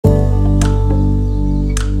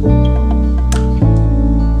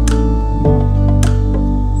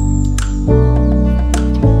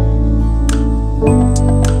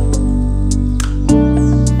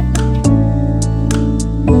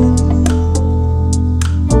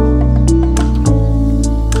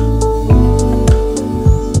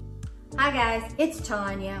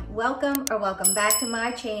or welcome back to my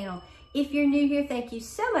channel. If you're new here, thank you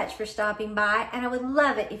so much for stopping by, and I would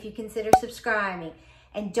love it if you consider subscribing.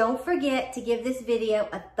 And don't forget to give this video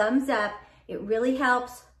a thumbs up. It really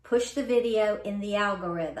helps push the video in the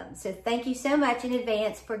algorithm. So thank you so much in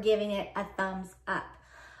advance for giving it a thumbs up.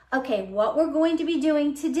 Okay, what we're going to be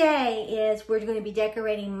doing today is we're going to be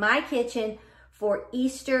decorating my kitchen for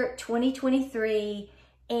Easter 2023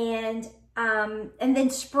 and then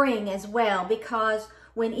spring as well, because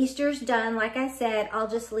when Easter's done, like I said, I'll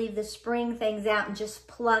just leave the spring things out and just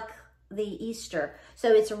pluck the Easter.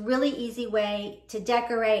 So it's a really easy way to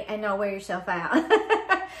decorate and not wear yourself out.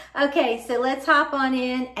 Okay, so let's hop on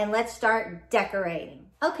in and let's start decorating.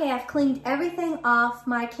 Okay, I've cleaned everything off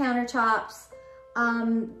my countertops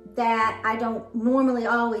that I don't normally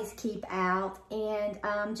always keep out, and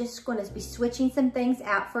I'm just going to be switching some things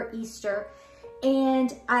out for Easter.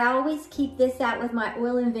 And I always keep this out with my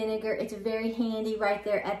oil and vinegar. It's very handy right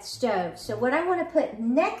there at the stove. So what I want to put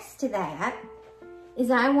next to that is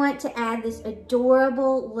I want to add this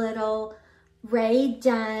adorable little Rae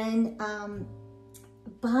Dunn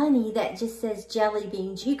bunny that just says jelly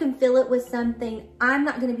beans. You can fill it with something. I'm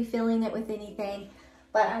not going to be filling it with anything,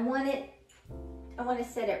 but I want to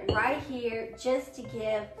set it right here just to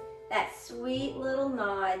give that sweet little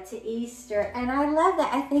nod to Easter. And I love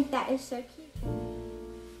that. I think that is so cute.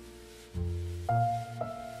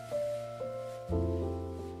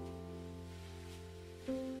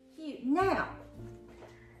 Now,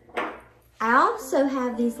 I also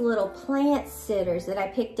have these little plant sitters that I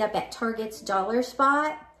picked up at Target's Dollar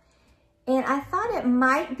Spot. And I thought it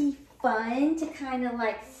might be fun to kind of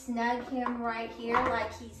like snug him right here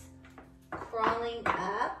like he's crawling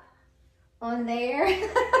up on there.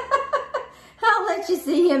 I'll let you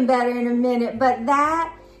see him better in a minute, but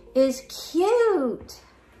that is cute.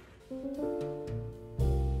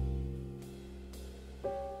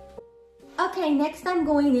 Okay, next I'm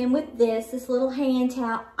going in with this little hand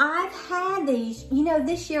towel. I've had these, you know,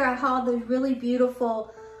 this year I hauled those really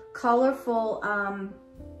beautiful, colorful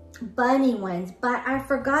bunny ones, but I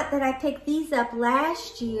forgot that I picked these up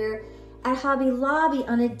last year at Hobby Lobby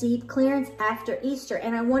on a deep clearance after Easter,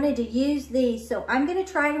 and I wanted to use these, so I'm gonna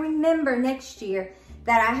try to remember next year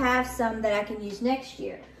that I have some that I can use next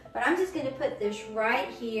year. But I'm just gonna put this right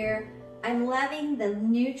here. I'm loving the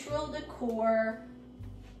neutral decor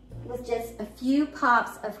with just a few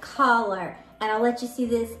pops of color, and I'll let you see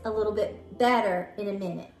this a little bit better in a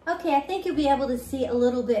minute. Okay, I think you'll be able to see a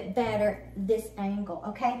little bit better this angle,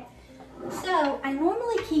 okay? So I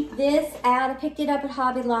normally keep this out. I picked it up at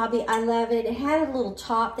Hobby Lobby. I love it. It had a little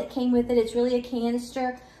top that came with it. It's really a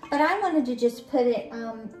canister, but I wanted to just put it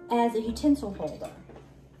as a utensil holder.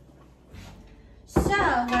 So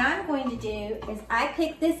what I'm going to do is I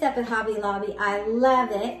picked this up at Hobby Lobby. I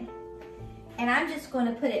love it. And I'm just going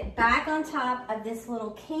to put it back on top of this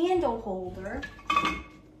little candle holder.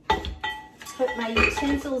 Put my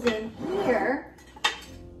utensils in here.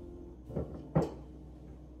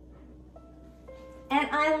 And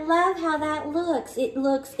I love how that looks.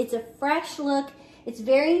 It's a fresh look. It's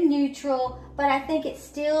very neutral, but I think it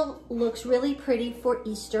still looks really pretty for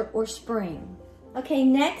Easter or spring. Okay,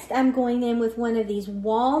 next I'm going in with one of these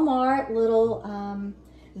Walmart little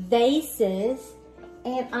vases.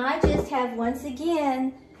 And I just have, once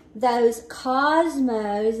again, those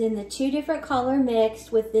cosmos in the two different color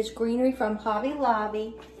mix with this greenery from Hobby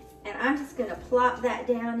Lobby. And I'm just gonna plop that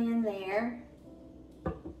down in there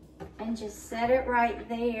and just set it right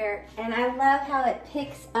there. And I love how it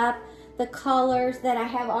picks up the colors that I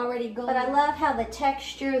have already going. But I love how the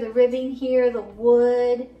texture, the ribbing here, the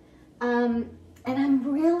wood, and I'm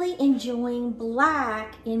really enjoying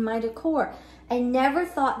black in my decor. I never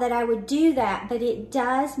thought that I would do that, but it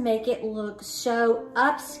does make it look so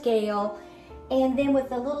upscale. And then with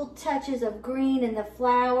the little touches of green and the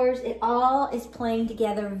flowers, it all is playing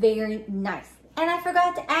together very nice. And I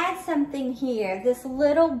forgot to add something here. This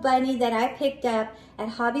little bunny that I picked up at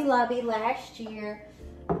Hobby Lobby last year.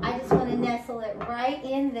 I just want to nestle it right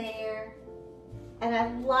in there. And I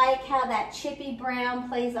like how that chippy brown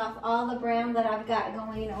plays off all the brown that I've got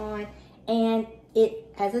going on. And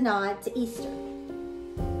it has a nod to Easter.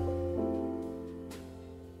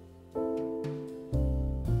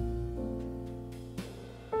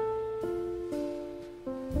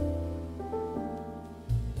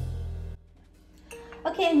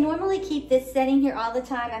 Okay, I normally keep this setting here all the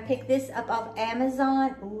time. I picked this up off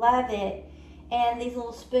Amazon, love it. And these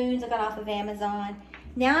little spoons I got off of Amazon.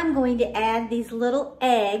 Now I'm going to add these little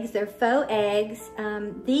eggs. They're faux eggs.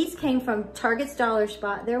 These came from Target's Dollar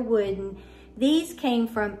Spot. They're wooden. These came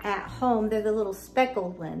from At Home. They're the little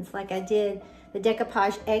speckled ones like I did the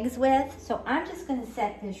decoupage eggs with. So I'm just gonna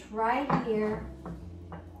set this right here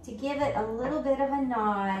to give it a little bit of a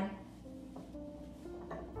nod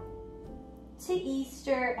to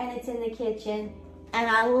Easter, and it's in the kitchen. And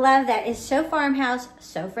I love that. It's so farmhouse,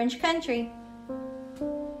 so French country.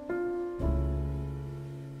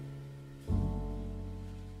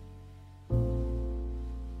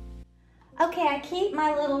 Okay, I keep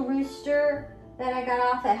my little rooster that I got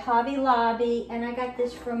off at Hobby Lobby, and I got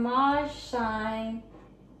this fromage sign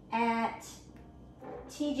at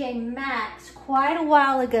TJ Maxx quite a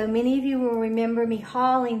while ago. Many of you will remember me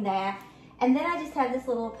hauling that. And then I just have this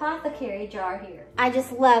little apothecary jar here. I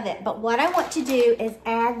just love it. But what I want to do is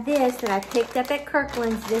add this that I picked up at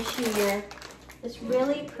Kirkland's this year. This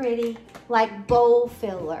really pretty, like, bowl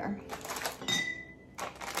filler.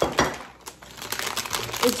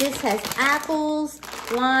 It just has apples,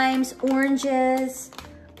 limes, oranges.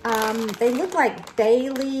 They look like bay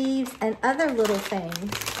leaves and other little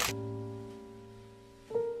things.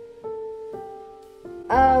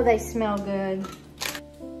 Oh, they smell good.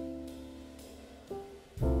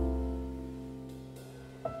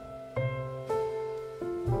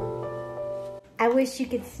 I wish you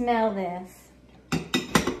could smell this.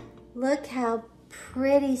 Look how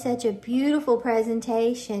pretty, such a beautiful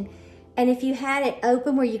presentation. And if you had it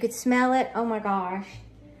open where you could smell it, oh my gosh.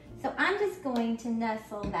 So I'm just going to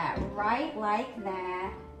nestle that right like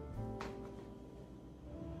that.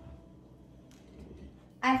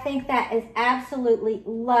 I think that is absolutely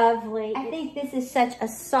lovely. I think this is such a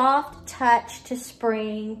soft touch to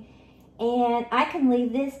spring, and I can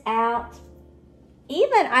leave this out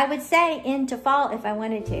even, I would say, into fall if I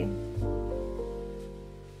wanted to.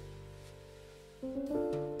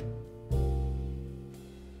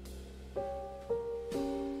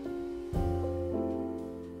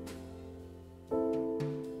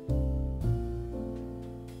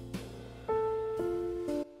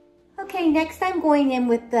 Okay, next I'm going in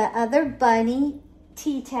with the other bunny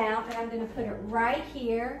tea towel, and I'm going to put it right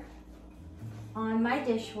here on my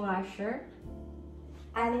dishwasher.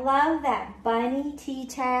 I love that bunny tea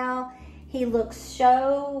towel. He looks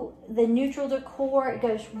so, the neutral decor, it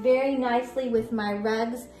goes very nicely with my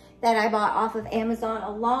rugs that I bought off of Amazon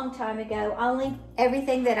a long time ago. I'll link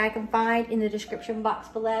everything that I can find in the description box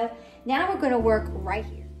below. Now we're going to work right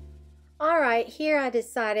here. All right, here I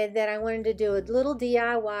decided that I wanted to do a little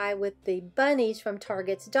DIY with the bunnies from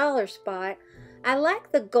Target's Dollar Spot. I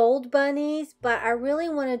like the gold bunnies, but I really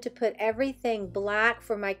wanted to put everything black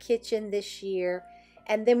for my kitchen this year.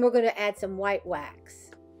 And then we're going to add some white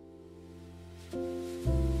wax.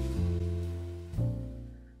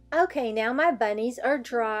 Okay, now my bunnies are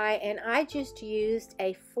dry, and I just used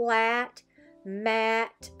a flat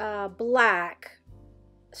matte black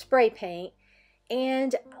spray paint.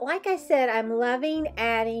 And like I said, I'm loving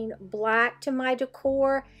adding black to my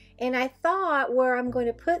decor, and I thought where I'm going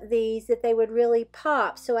to put these that they would really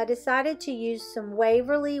pop. So I decided to use some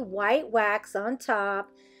Waverly white wax on top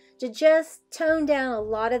to just tone down a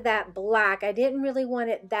lot of that black. I didn't really want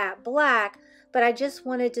it that black, but I just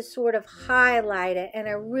wanted to sort of highlight it, and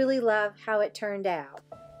I really love how it turned out.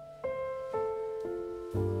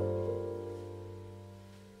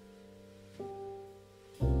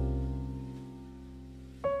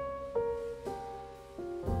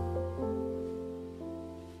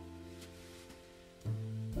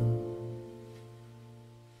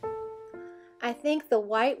 I think the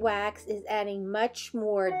white wax is adding much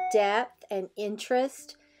more depth and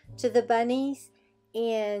interest to the bunnies,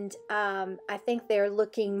 and I think they're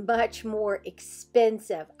looking much more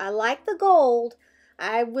expensive. I like the gold.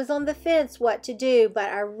 I was on the fence what to do, but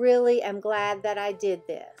I really am glad that I did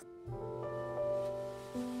this.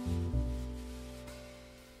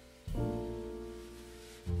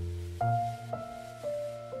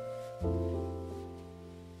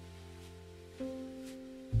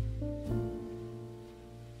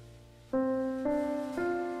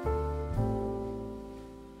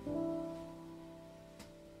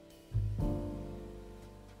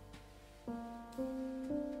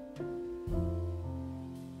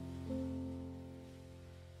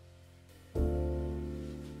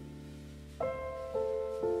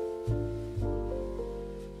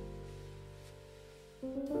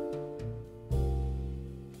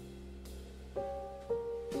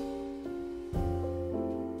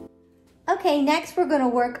 Okay, next we're going to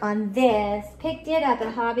work on this. Picked it up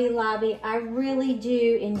at Hobby Lobby. I really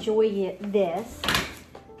do enjoy this.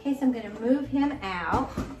 Okay, so I'm going to move him out.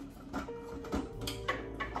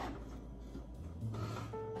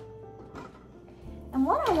 And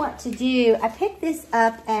what I want to do, I picked this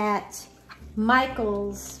up at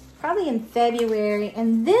Michael's probably in February,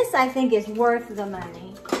 and this I think is worth the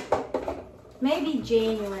money. maybe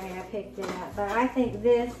January I picked it up, but I think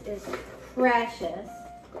this is precious.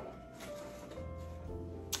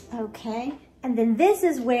 Okay, and then this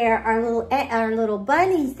is where our little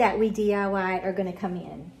bunnies that we DIY are gonna come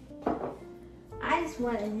in. I just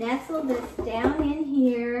want to nestle this down in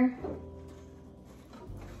here.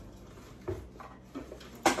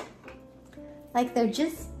 Like they're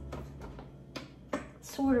just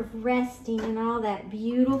sort of resting in all that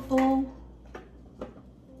beautiful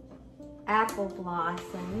apple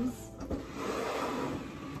blossoms.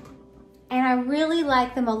 And I really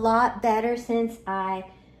like them a lot better since I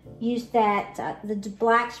used that the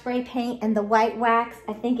black spray paint and the white wax.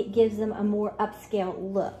 I think it gives them a more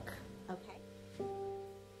upscale look.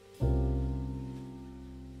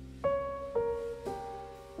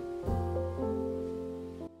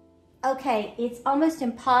 Okay, it's almost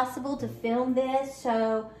impossible to film this,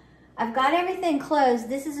 so I've got everything closed.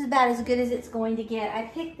 This is about as good as it's going to get. I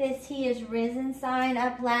picked this He Is Risen sign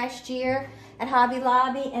up last year at Hobby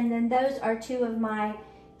Lobby, and then those are two of my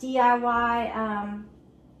DIY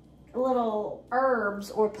little herbs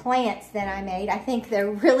or plants that I made. I think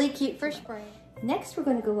they're really cute for spring. Next, we're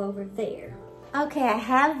gonna go over there. Okay, I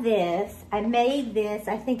have this. I made this.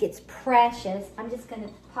 I think it's precious. I'm just gonna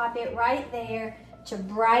pop it right there to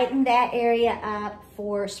brighten that area up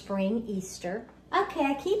for spring Easter. Okay,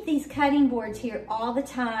 I keep these cutting boards here all the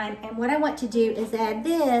time, and what I want to do is add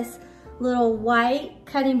this little white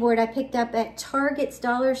cutting board I picked up at Target's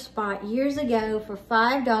Dollar Spot years ago for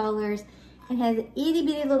 $5, and has an itty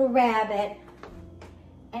bitty little rabbit,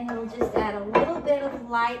 and it'll just add a little bit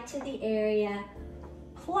of light to the area,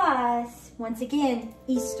 plus, once again,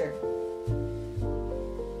 Easter.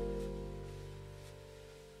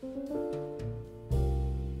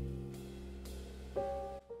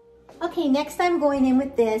 Okay, next I'm going in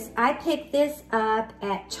with this. I picked this up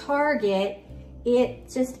at Target.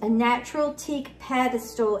 It's just a natural teak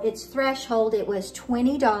pedestal. Its threshold, it was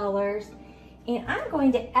 $20. And I'm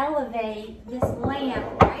going to elevate this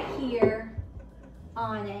lamp right here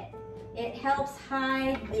on it. It helps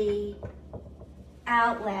hide the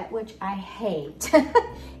outlet, which I hate.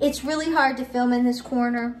 It's really hard to film in this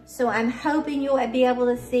corner, so I'm hoping you'll be able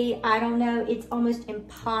to see. I don't know, it's almost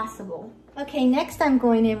impossible. Okay, next I'm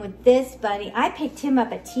going in with this bunny. I picked him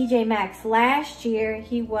up at TJ Maxx last year.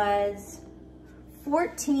 He was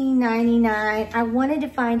 $14.99. I wanted to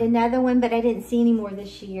find another one, but I didn't see any more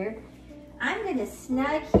this year. I'm gonna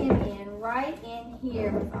snug him in right in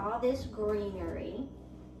here with all this greenery.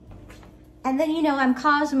 And then, you know, I'm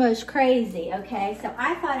Cosmos crazy, okay? So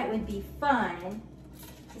I thought it would be fun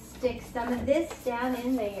to stick some of this down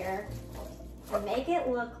in there to make it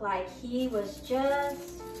look like he was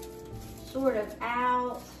just sort of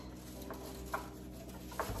out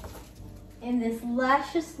in this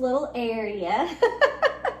luscious little area.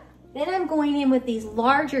 Then I'm going in with these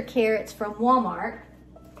larger carrots from Walmart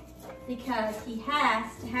because he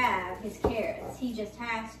has to have his carrots. He just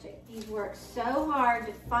has to. He's worked so hard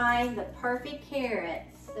to find the perfect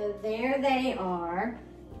carrots. So there they are.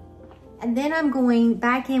 And then I'm going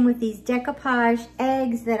back in with these decoupage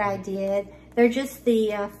eggs that I did. They're just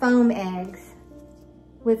the foam eggs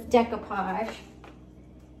with decoupage.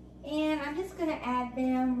 And I'm just gonna add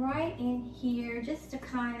them right in here just to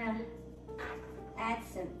kind of add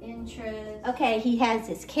some interest. Okay, he has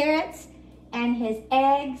his carrots and his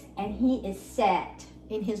eggs, and he is set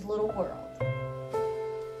in his little world.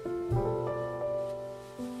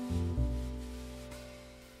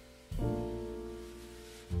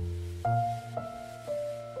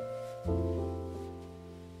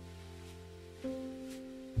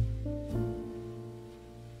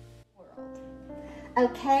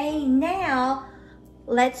 Okay, now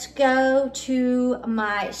let's go to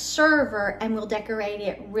my server and we'll decorate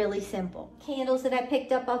it really simple. Candles that I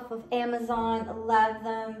picked up off of Amazon, love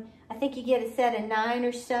them. I think you get a set of 9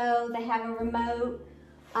 or so. They have a remote.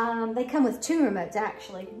 They come with 2 remotes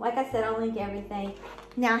actually. Like I said, I'll link everything.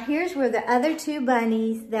 Now here's where the other 2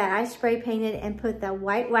 bunnies that I spray painted and put the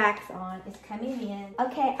white wax on is coming in.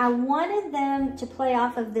 Okay, I wanted them to play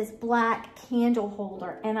off of this black candle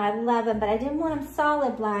holder, and I love them, but I didn't want them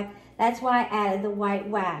solid black. That's why I added the white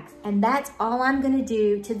wax. And that's all I'm gonna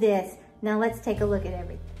do to this. Now let's take a look at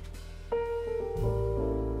everything.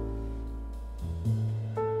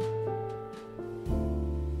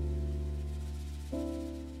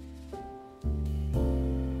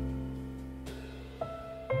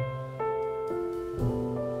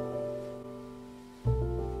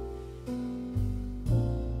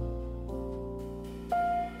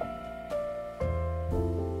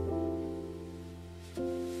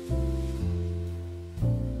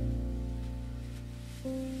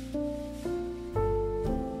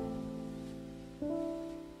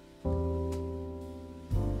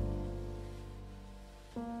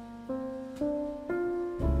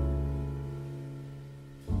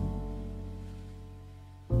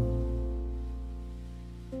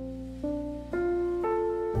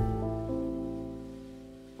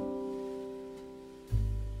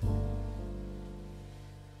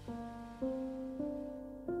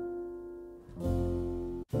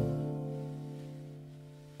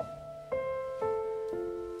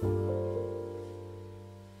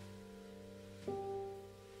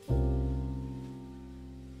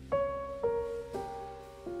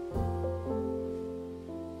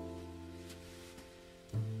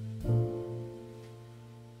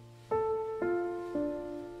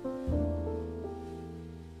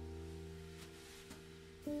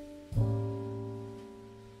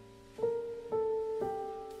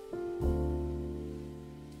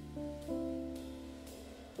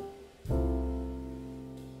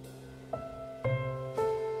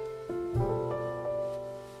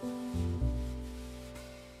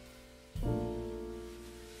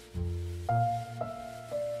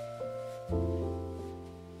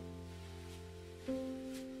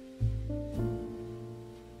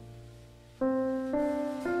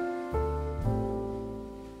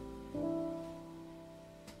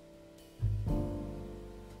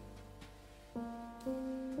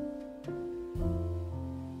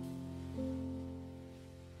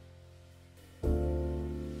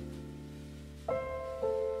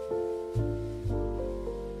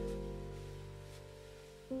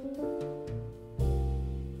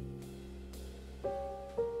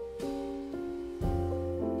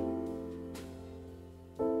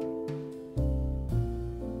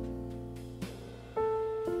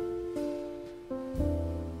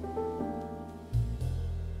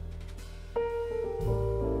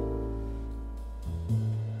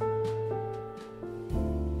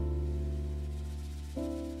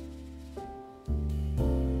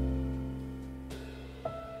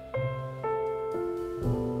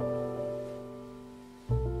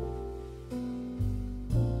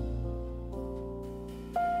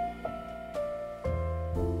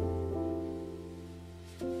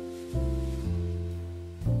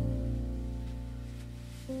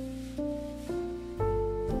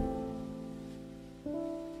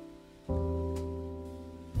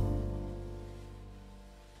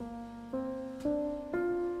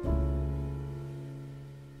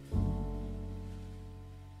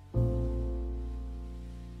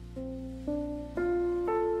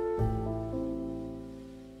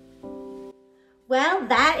 Well,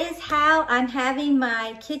 that is how I'm having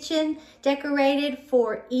my kitchen decorated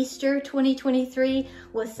for Easter 2023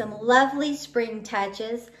 with some lovely spring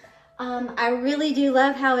touches. I really do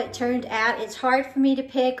love how it turned out. It's hard for me to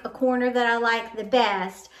pick a corner that I like the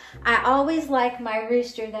best. I always like my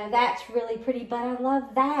rooster though. That's really pretty, but I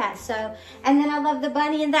love that. So, and then I love the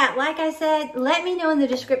bunny and that. Like I said, let me know in the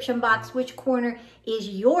description box which corner is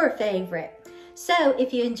your favorite. So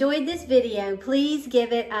if you enjoyed this video, please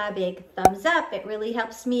give it a big thumbs up. It really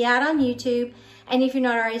helps me out on YouTube. And if you're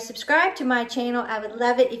not already subscribed to my channel, I would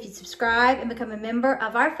love it if you subscribe and become a member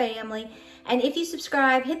of our family. And if you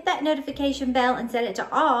subscribe, hit that notification bell and set it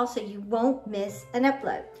to all so you won't miss an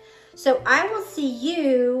upload. So I will see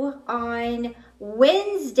you on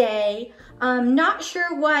Wednesday. I'm not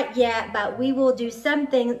sure what yet, but we will do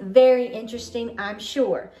something very interesting, I'm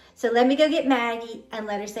sure. So let me go get Maggie and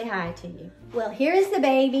let her say hi to you. Well, here is the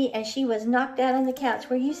baby, and she was knocked out on the couch.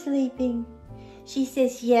 Were you sleeping? She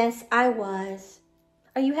says, yes, I was.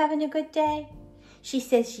 Are you having a good day? She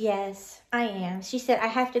says, yes, I am. She said, I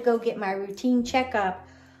have to go get my routine checkup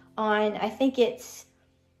on, I think it's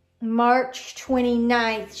March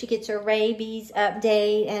 29th. She gets her rabies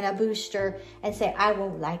update and a booster, and say, I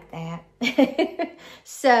won't like that.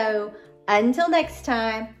 So until next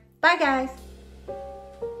time, bye guys.